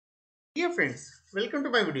Dear friends, welcome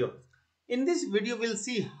to my video. In this video, we'll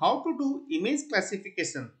see how to do image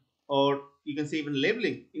classification or you can say even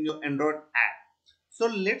labeling in your Android app. So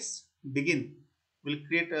let's begin. We'll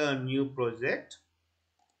create a new project.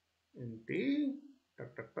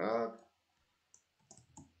 Tuck, tuck, tuck,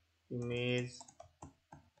 image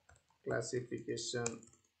classification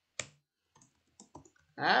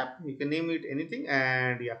app. You can name it anything,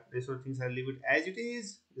 and yeah, rest of things I'll leave it as it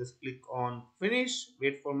is. Just click on finish.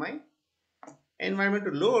 Wait for my environment to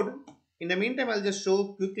load. In the meantime, I'll just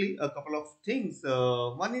show quickly a couple of things.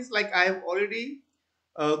 One is like I have already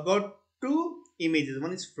got two images.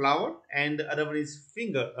 One is flower and the other one is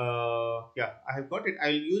finger. Yeah, I have got it.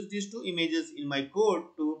 I'll use these two images in my code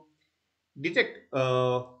to detect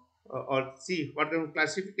or see what kind of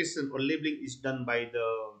classification or labeling is done by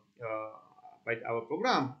our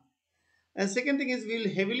program. And second thing is we'll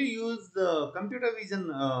heavily use the computer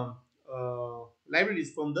vision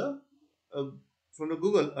libraries uh, from the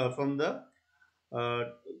Google uh,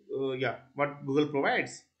 yeah, what Google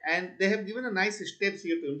provides, and they have given a nice steps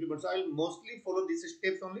here to implement. So I'll mostly follow these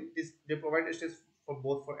steps only. This they provide steps for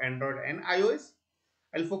both for Android and iOS.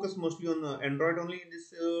 I'll focus mostly on Android only in this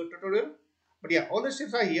tutorial. But yeah, all the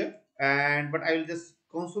steps are here, and but I will just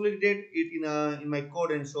consolidate it in my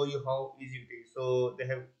code and show you how easy it is. So they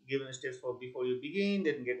have given steps for before you begin,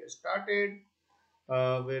 then get started,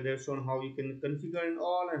 where they've shown how you can configure and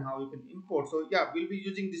all and how you can import. So yeah, we'll be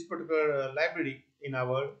using this particular library in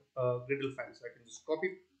our Gradle file. So I can just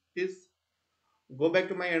copy this, go back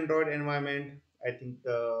to my Android environment. I think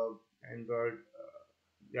Android,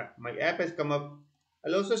 yeah, my app has come up.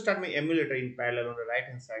 I'll also start my emulator in parallel on the right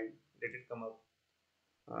hand side. Let it come up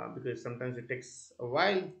because sometimes it takes a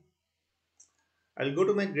while. I'll go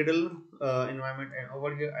to my Gradle environment, and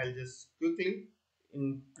over here I'll just quickly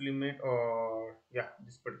implement or yeah,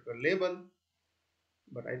 this particular label.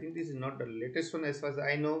 But I think this is not the latest one as far as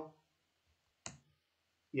I know.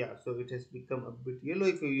 Yeah, so it has become a bit yellow.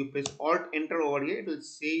 If you press alt enter over here, it will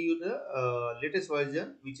say you the latest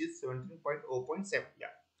version, which is 17.0.7.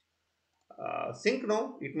 Yeah, sync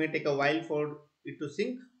now. It may take a while for it to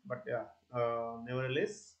sync, but yeah,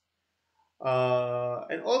 nevertheless.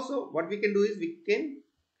 And also what we can do is we can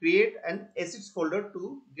create an assets folder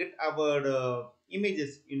to get our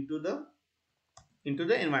images into the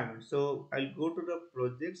environment. So I'll go to the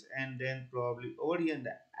projects and then probably over here in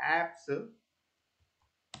the apps,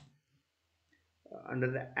 under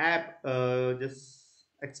the app, just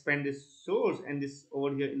expand this source and this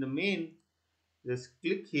over here in the main, just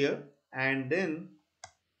click here and then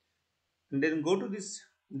go to this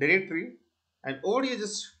directory, and over here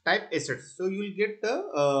just type assets. So you will get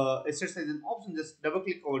the assets as an option. Just double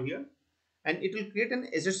click over here and it will create an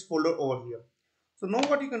assets folder over here. So now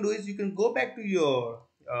what you can do is you can go back to your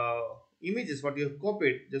images what you have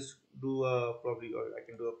copied. Just do a probably, or I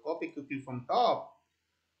can do a copy quickly from top,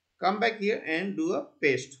 come back here and do a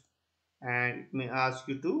paste, and it may ask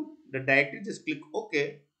you to the directory. Just click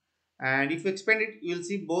OK, and if you expand it, you will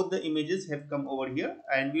see both the images have come over here,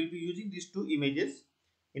 and we'll be using these two images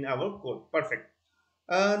in our code. Perfect.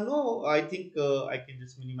 No, I think I can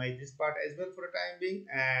just minimize this part as well for the time being,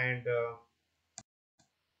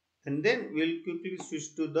 and then we'll quickly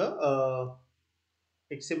switch to the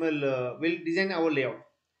XML. We'll design our layout.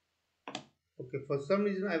 Okay, for some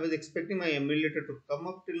reason I was expecting my emulator to come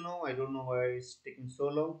up till now. I don't know why it's taking so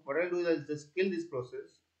long. What I'll do is I'll just kill this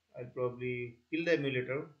process. I'll probably kill the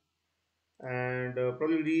emulator and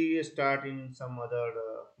probably restart in some other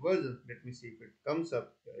version. Let me see if it comes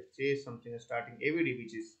up. It says something starting AVD,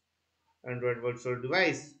 which is Android virtual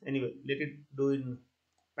device. Anyway, let it do in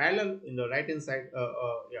parallel in the right hand side.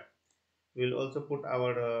 Yeah, we'll also put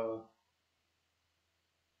our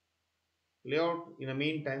layout in the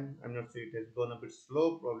meantime. I'm not sure, it has gone a bit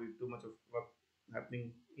slow, probably too much of work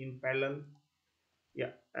happening in parallel.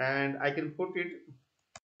 Yeah, and I can put it.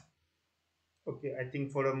 Okay, I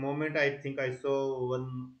think for a moment I think I saw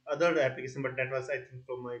one other application, but that was I think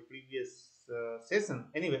from my previous session.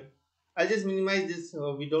 Anyway, I'll just minimize this.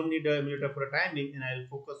 We don't need a emulator for a time being, and I'll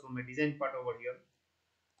focus on my design part over here,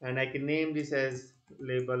 and I can name this as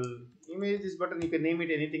label image. This button, you can name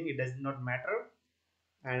it anything, it does not matter.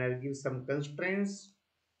 And I'll give some constraints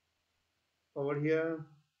over here,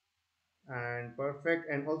 and perfect.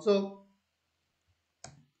 And also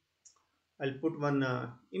I'll put one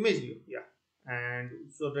image view. Yeah, and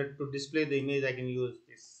so that to display the image I can use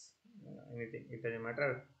this anything, it doesn't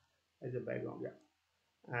matter, as a background. Yeah,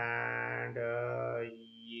 and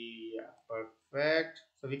yeah, perfect.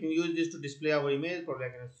 So we can use this to display our image. Probably I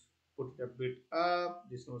can put it a bit up,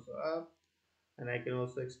 this also up, and I can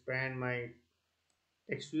also expand my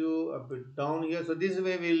text view a bit down here. So this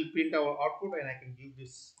way we'll print our output, and I can give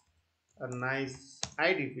this a nice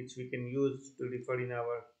id which we can use to refer in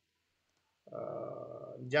our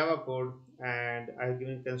Java code. And I have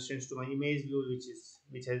given constraints to my image view,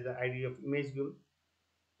 which has the id of image view.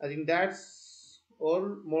 I think that's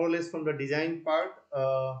all more or less from the design part.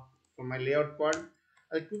 From my layout part,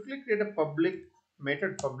 I'll quickly create a public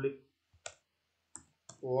method, public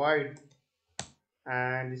void,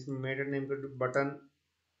 and this method name could be button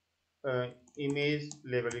image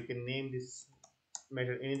label. You can name this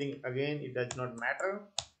method anything, again it does not matter.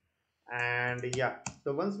 And yeah,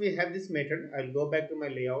 so once we have this method, I'll go back to my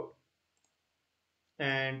layout,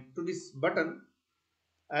 and to this button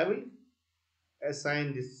I will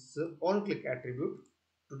assign this on click attribute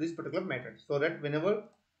to this particular method, so that whenever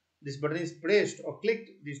this button is pressed or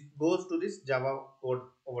clicked, this goes to this Java code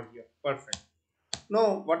over here. Perfect.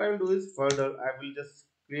 Now what I will do is, further I will just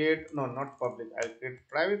create, no, not public, I'll create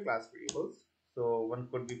private class variables. So one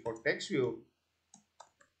could be for text view,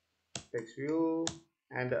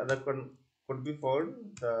 and the other could be for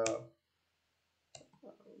the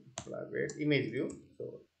private image view.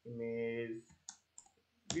 So image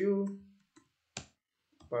view.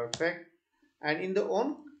 Perfect. And in the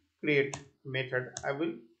on create method, I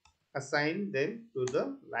will assign them to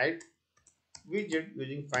the light widget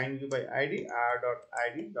using find view by id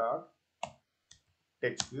r.id dot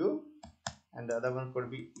text view, and the other one could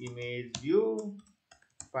be image view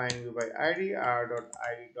find view by id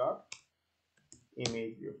r.id dot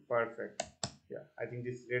image view. Perfect. Yeah, I think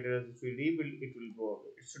this later if we rebuild it will go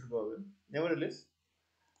away. It should go away. Nevertheless,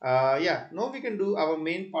 yeah, now we can do our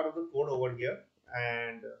main part of the code over here.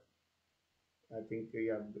 And I think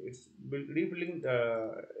yeah, it's rebuilding.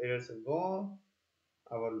 The errors are gone.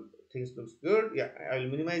 Our things looks good. Yeah, I will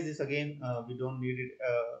minimize this again. We don't need it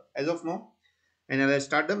as of now, and I'll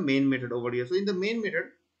start the main method over here. So in the main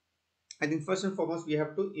method, I think first and foremost we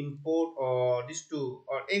have to import these two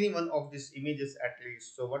or any one of these images at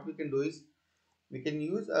least. So what we can do is we can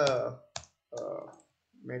use a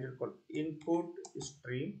method called input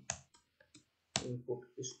stream,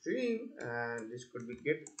 and this could be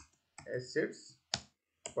get assets.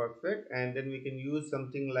 Perfect. And then we can use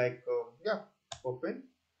something like yeah, open,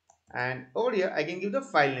 and over here I can give the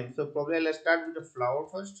file name. So probably I'll start with the flower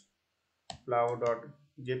first,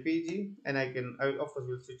 flower.jpg, and I of course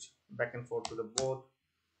will switch back and forth to the both,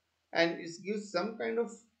 and it gives some kind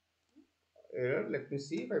of error. Let me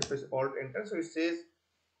see if I press alt enter. So it says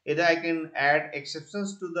either I can add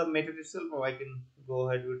exceptions to the method itself, or I can go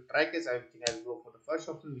ahead with try case. I think I'll go for the first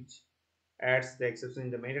option, which adds the exception in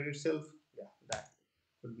the method itself. Yeah, that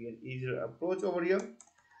would be an easier approach over here.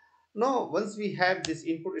 Now once we have this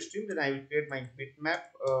input stream, then I will create my bitmap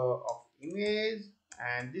of image,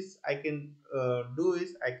 and this I can do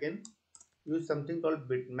is I can use something called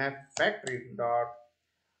BitmapFactory dot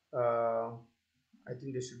I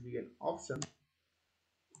think there should be an option,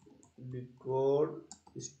 decode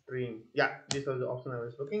stream. Yeah, this was the option I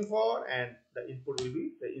was looking for, and the input will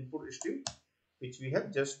be the input stream which we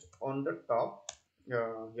have just on the top,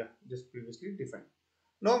 yeah, just previously defined.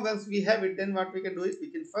 Now once we have it, then what we can do is we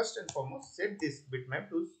can first and foremost set this bitmap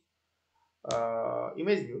to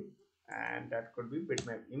image view, and that could be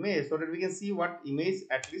bitmap image, so that we can see what image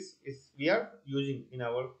at least is we are using in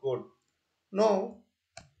our code. Now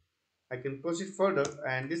I can proceed further,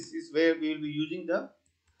 and this is where we will be using the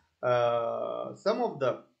some of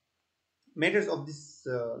the methods of this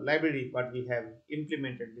library what we have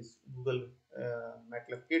implemented, this Google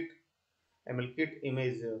MATLAB kit ML kit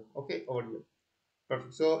image okay, over here.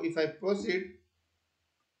 Perfect. So if I proceed,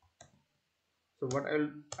 so what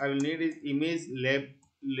I will need is image labeler,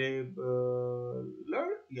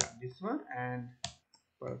 yeah, this one, and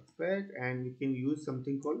perfect. And we can use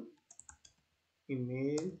something called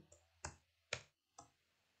image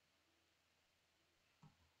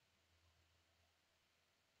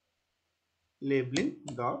labeling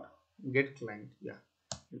dot get client, yeah.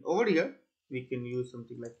 And over here we can use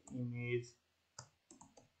something like image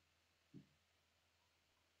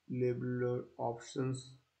labeler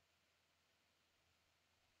options,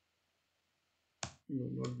 no,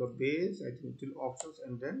 not the base, I think till options,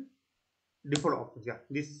 and then default options. Yeah,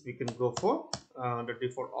 this we can go for the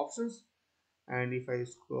default options. And if I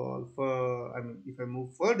scroll for, I mean if I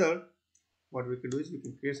move further, what we can do is we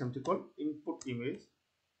can create something called input image.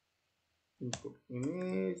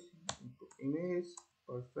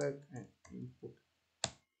 Perfect. And input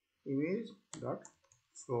image dot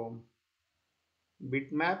from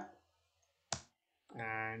bitmap,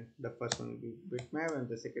 and the first one will be bitmap, and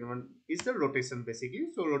the second one is the rotation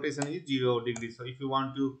basically. So rotation is 0 degrees. So if you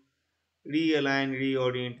want to realign,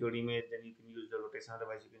 reorient your image, then you can use the indentation,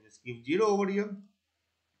 otherwise you can just give 0 over here.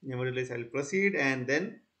 Nevertheless, I'll proceed, and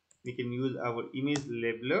then we can use our image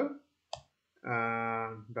labeler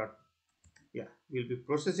dot, yeah, we'll be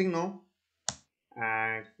processing now,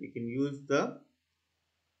 and we can use the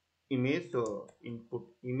image. So input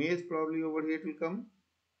image, probably over here it will come,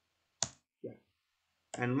 yeah.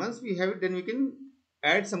 And once we have it, then we can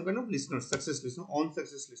add some kind of listener, success listener, on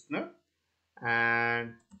success listener,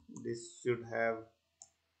 and this should have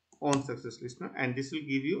on success listener, and this will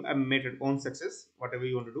give you a method on success, whatever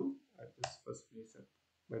you want to do. I'll just first finish up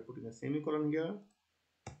by putting a semicolon here,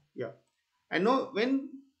 yeah. And now when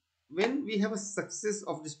we have a success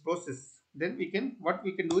of this process, then we can, what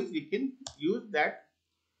we can do is we can use that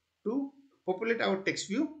to populate our text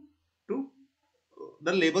view to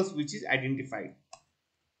the labels which is identified.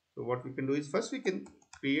 So what we can do is, first we can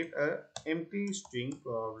create a empty string,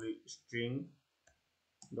 probably string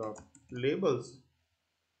dot labels,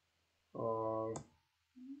 or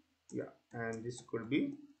yeah, and this could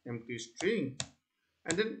be empty string.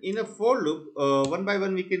 And then in a for loop, one by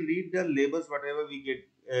one we can read the labels, whatever we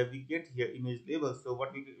get here, image labels. So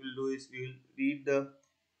what we will do is we will read the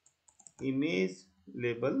image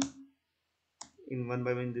label in one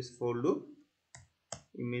by one in this for loop,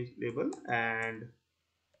 image label, and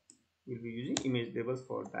we'll be using image labels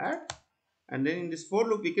for that. And then in this for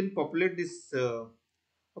loop we can populate this,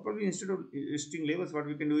 probably instead of string labels, what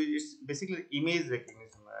we can do is basically image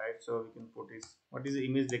recognition, right? So we can put is, what is the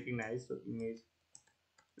image recognized? So image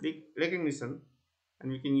recognition,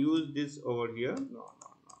 and we can use this over here, no,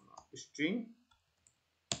 string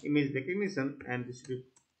image recognition, and this will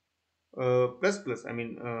be plus plus, I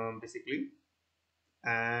mean, basically.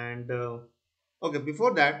 And okay,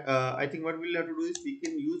 before that, I think what we'll have to do is we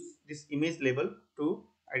can use this image label to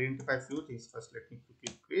identify few things. First, let me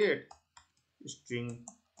quickly create string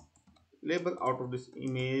label out of this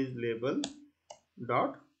image label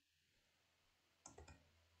dot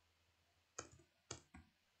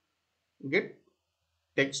get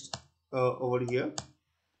text over here,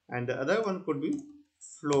 and the other one could be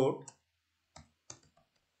float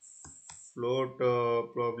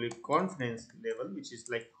probably confidence level, which is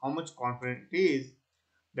like how much confident it is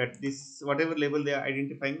that this whatever label they are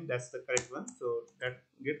identifying, that's the correct one. So that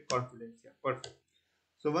get confidence, yeah, perfect.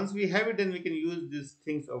 So once we have it, then we can use these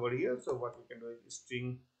things over here. So what we can do is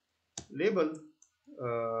string label,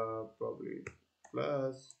 probably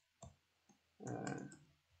plus uh,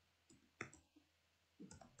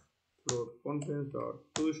 float confidence dot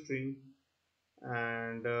to string,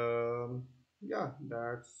 and yeah,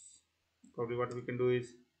 that's probably what we can do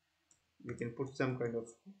is we can put some kind of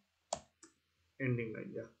ending line,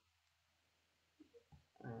 yeah.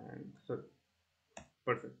 And so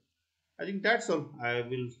perfect, I think that's all. I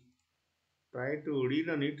will try to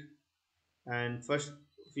rerun it, and first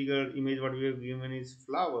figure image what we have given is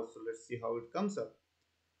flower, so let's see how it comes up.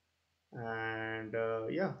 And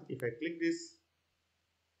yeah, if I click this,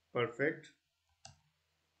 perfect.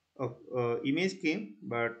 Image came,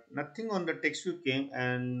 but nothing on the text view came,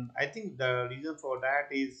 and I think the reason for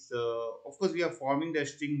that is, of course we are forming the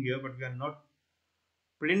string here, but we are not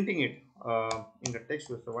printing it in the text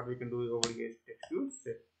view. So what we can do over here is text view,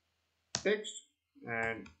 set text,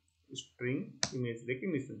 and string image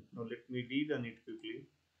recognition. Now let me rerun it quickly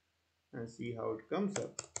and see how it comes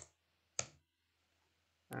up.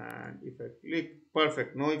 And if I click,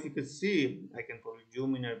 perfect. Now if you can see, I can probably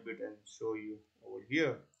zoom in a bit and show you over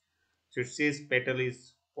here. So it says petal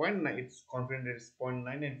is zero point 0.9, it's confident that it's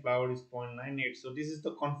 0.9, and flower is 0.98. So this is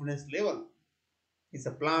the confidence level. It's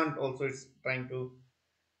a plant also, it's trying to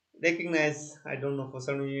recognize. I don't know, for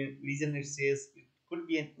some reason it says it could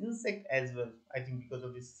be an insect as well, I think because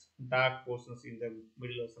of this dark portions in the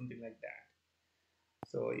middle or something like that.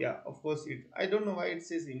 So yeah, of course it, I don't know why it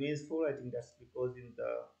says image 4. I think that's because in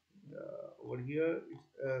the over here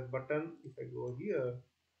it's button. If I go here,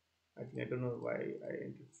 I think, I don't know why I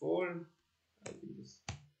entered 4. I think this,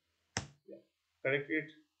 yeah, correct it.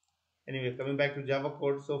 Anyway, coming back to Java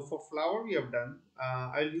code, so for flower we have done.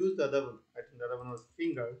 I'll use the other one. I think the other one was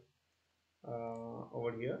finger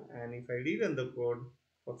over here, and if I rerun the code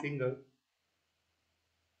for finger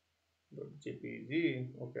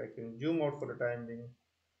 .jpg, okay, I can zoom out for the time being,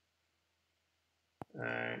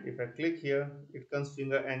 and if I click here it comes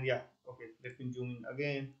finger, and yeah, okay, let me zoom in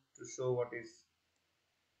again to show what is.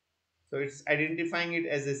 So it's identifying it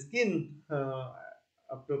as a skin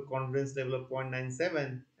up to confidence level of 0.97,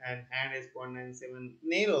 and hand is 0.97,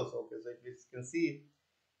 nail also, okay. So if you can see,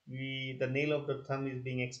 the nail of the thumb is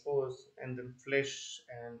being exposed, and then flesh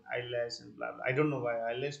and eyelash and blah blah. I don't know why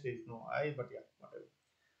eyelash, there is no eye, but yeah, whatever.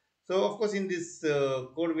 So of course in this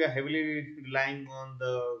code we are heavily relying on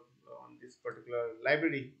the this particular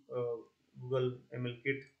library, Google ML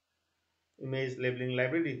Kit image labeling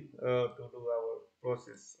library, to do our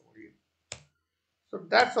process over here. So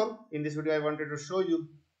that's all in this video I wanted to show you.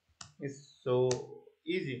 It's so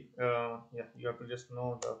easy. Yeah, you have to just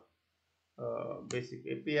know the basic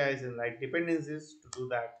APIs and like dependencies to do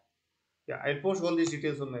that. Yeah, I'll post all these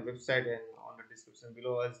details on my website and on the description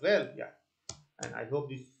below as well. Yeah, and I hope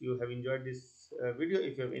this you have enjoyed this video.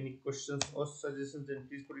 If you have any questions or suggestions, then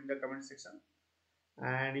please put in the comment section.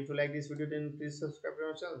 And if you like this video, then please subscribe to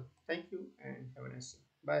our channel. Thank you and have a nice day.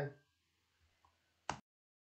 Bye.